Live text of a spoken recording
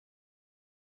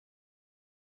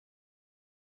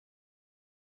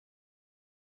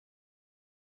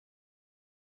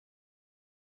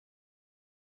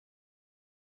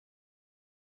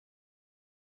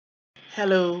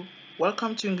Hello,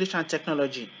 welcome to English and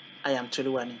Technology. I am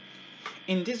Toluwani.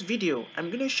 In this video, I'm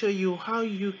going to show you how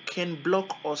you can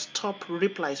block or stop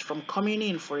replies from coming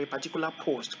in for a particular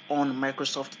post on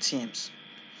Microsoft Teams.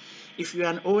 If you're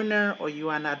an owner or you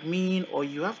are an admin or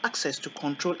you have access to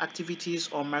control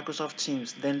activities on Microsoft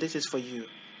Teams, then this is for you.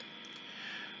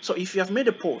 So if you have made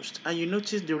a post and you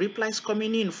notice the replies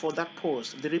coming in for that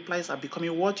post, the replies are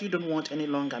becoming what you don't want any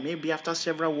longer, maybe after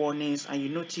several warnings and you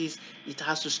notice it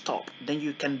has to stop, then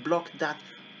you can block that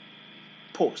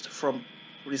post from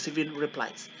receiving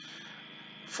replies.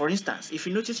 For instance, if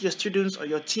you notice your students or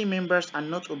your team members are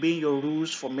not obeying your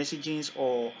rules for messaging,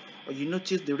 or you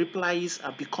notice the replies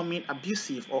are becoming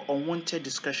abusive or unwanted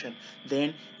discussion,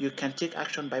 then you can take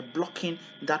action by blocking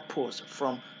that post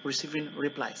from receiving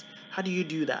replies. How do you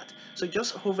do that? So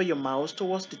just hover your mouse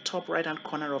towards the top right hand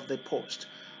corner of the post.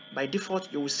 By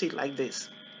default, you will see it like this.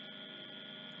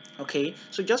 Okay,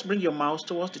 so just bring your mouse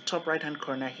towards the top right hand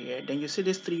corner here, then you see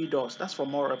these three dots. That's for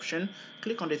more option.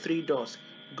 Click on the three dots,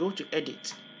 go to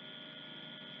edit.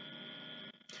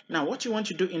 Now what you want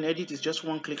to do in edit is just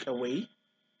one click away.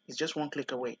 It's just one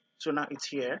click away. So now it's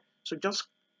here. So just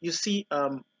you see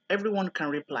everyone can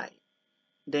reply.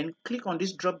 Then click on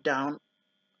this drop down,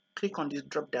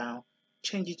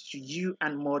 change it to you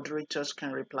and moderators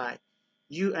can reply.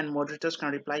 You and moderators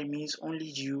can reply means only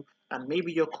you and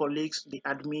maybe your colleagues, the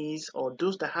admins, or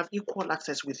those that have equal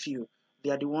access with you. They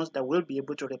are the ones that will be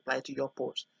able to reply to your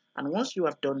post. And once you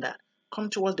have done that, come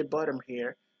towards the bottom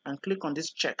here and click on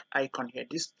this check icon here,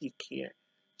 this tick here.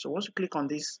 So once you click on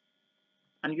this,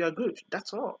 and you are good.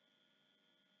 That's all.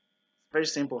 Very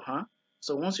simple, huh?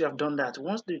 So once you have done that,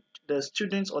 once the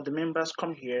students or the members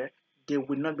come here, they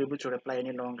will not be able to reply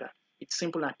any longer. It's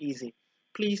simple and easy.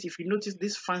 Please, if you notice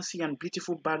these fancy and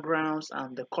beautiful backgrounds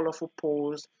and the colorful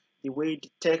posts, the way the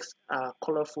text are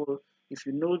colorful, if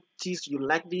you notice you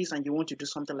like this and you want to do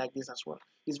something like this as well,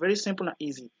 it's very simple and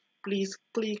easy. Please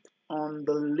click on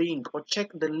the link or check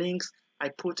the links I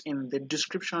put in the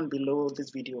description below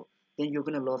this video. Then you're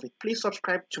going to love it. Please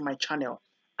subscribe to my channel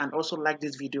and also like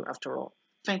this video after all.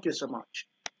 Thank you so much.